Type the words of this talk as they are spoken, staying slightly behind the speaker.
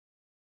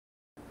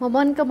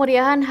Momen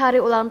kemeriahan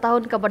Hari Ulang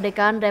Tahun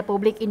Kemerdekaan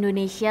Republik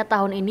Indonesia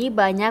tahun ini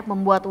banyak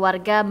membuat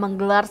warga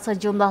menggelar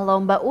sejumlah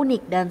lomba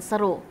unik dan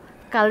seru.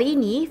 Kali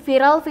ini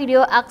viral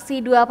video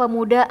aksi dua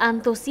pemuda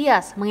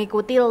antusias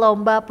mengikuti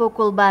Lomba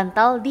Pukul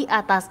Bantal di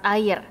atas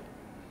air.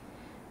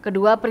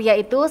 Kedua pria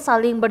itu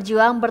saling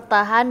berjuang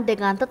bertahan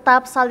dengan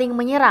tetap saling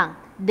menyerang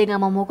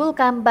dengan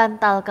memukulkan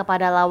bantal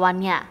kepada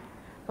lawannya.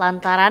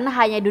 Lantaran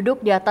hanya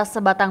duduk di atas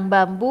sebatang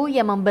bambu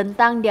yang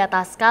membentang di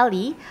atas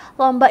kali,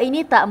 lomba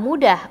ini tak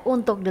mudah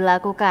untuk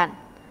dilakukan.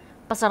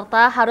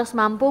 Peserta harus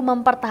mampu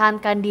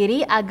mempertahankan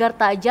diri agar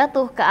tak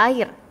jatuh ke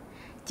air.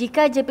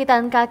 Jika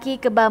jepitan kaki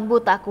ke bambu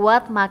tak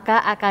kuat,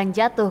 maka akan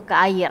jatuh ke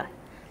air.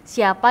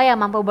 Siapa yang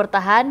mampu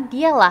bertahan,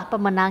 dialah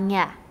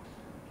pemenangnya.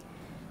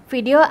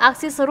 Video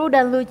aksi seru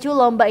dan lucu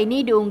lomba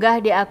ini diunggah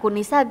di akun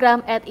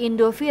Instagram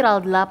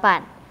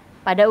 @indoviral8.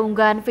 Pada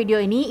unggahan video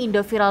ini,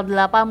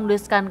 Indoviral8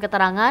 menuliskan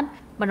keterangan,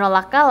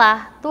 menolak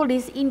kalah,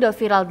 tulis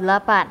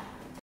Indoviral8.